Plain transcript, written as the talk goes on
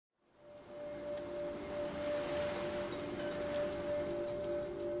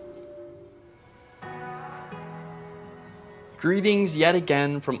Greetings yet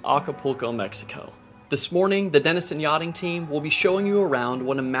again from Acapulco, Mexico. This morning, the Denison Yachting team will be showing you around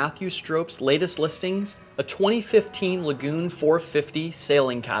one of Matthew Stropes' latest listings, a 2015 Lagoon 450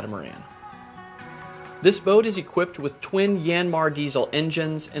 sailing catamaran. This boat is equipped with twin Yanmar diesel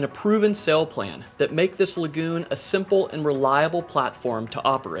engines and a proven sail plan that make this Lagoon a simple and reliable platform to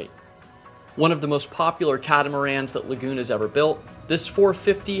operate. One of the most popular catamarans that Lagoon has ever built, this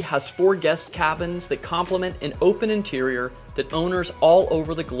 450 has 4 guest cabins that complement an open interior that owners all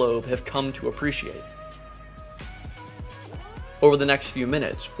over the globe have come to appreciate. Over the next few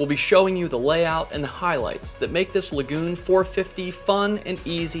minutes, we'll be showing you the layout and the highlights that make this Lagoon 450 fun and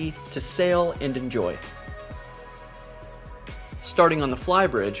easy to sail and enjoy. Starting on the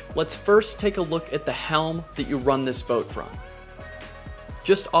flybridge, let's first take a look at the helm that you run this boat from.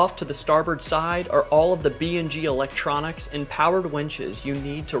 Just off to the starboard side are all of the B&G electronics and powered winches you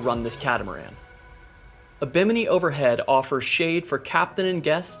need to run this catamaran. A bimini overhead offers shade for captain and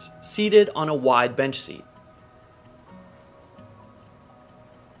guests seated on a wide bench seat.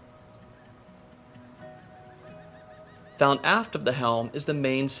 Found aft of the helm is the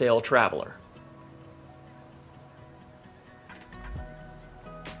mainsail traveler.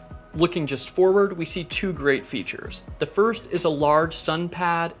 Looking just forward, we see 2 great features. The first is a large sun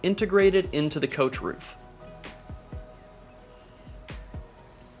pad integrated into the coach roof.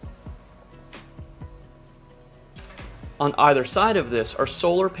 On either side of this are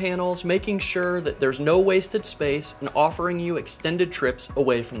solar panels, making sure that there's no wasted space and offering you extended trips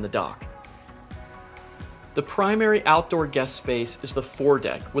away from the dock. The primary outdoor guest space is the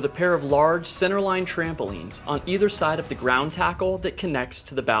foredeck with a pair of large centerline trampolines on either side of the ground tackle that connects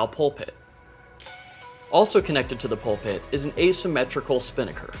to the bow pulpit. Also connected to the pulpit is an asymmetrical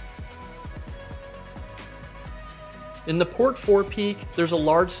spinnaker. In the port forepeak, there's a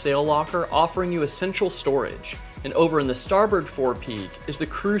large sail locker offering you essential storage, and over in the starboard forepeak is the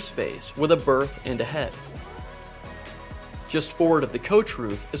crew space with a berth and a head. Just forward of the coach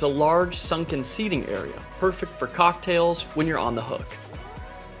roof is a large sunken seating area, perfect for cocktails when you're on the hook.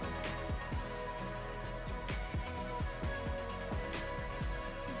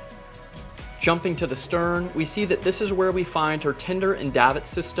 Jumping to the stern, we see that this is where we find her tender and davit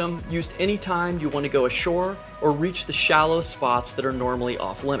system, used anytime you want to go ashore or reach the shallow spots that are normally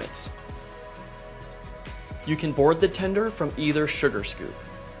off limits. You can board the tender from either sugar scoop.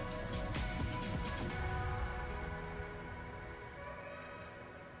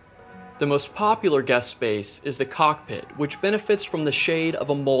 The most popular guest space is the cockpit, which benefits from the shade of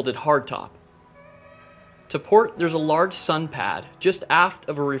a molded hardtop. To port, there's a large sun pad just aft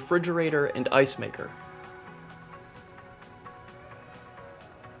of a refrigerator and ice maker.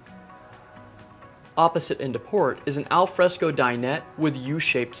 Opposite end to port is an alfresco dinette with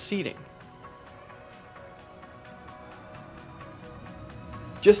U-shaped seating.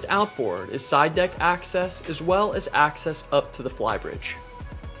 Just outboard is side deck access as well as access up to the flybridge.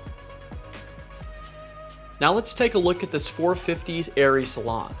 Now let's take a look at this 450's airy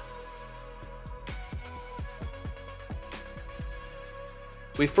salon.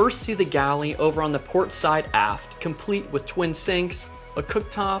 We first see the galley over on the port side aft, complete with twin sinks, a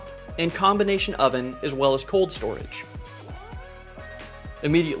cooktop, and combination oven as well as cold storage.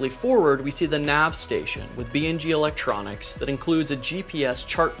 Immediately forward, we see the nav station with B&G electronics that includes a GPS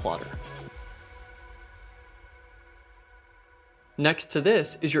chart plotter. Next to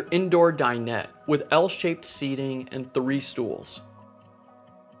this is your indoor dinette with L-shaped seating and 3 stools.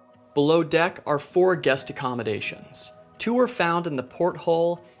 Below deck are 4 guest accommodations. 2 are found in the port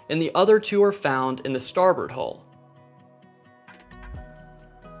hull and the other 2 are found in the starboard hull.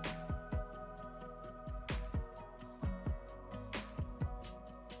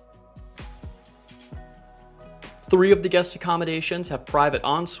 Three of the guest accommodations have private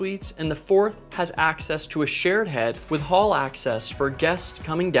en-suites, and the 4th has access to a shared head with hall access for guests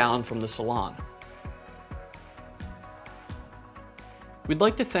coming down from the salon. We'd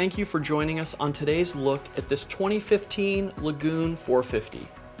like to thank you for joining us on today's look at this 2015 Lagoon 450.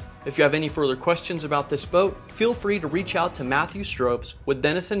 If you have any further questions about this boat, feel free to reach out to Matthew Stropes with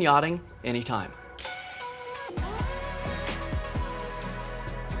Denison Yachting anytime.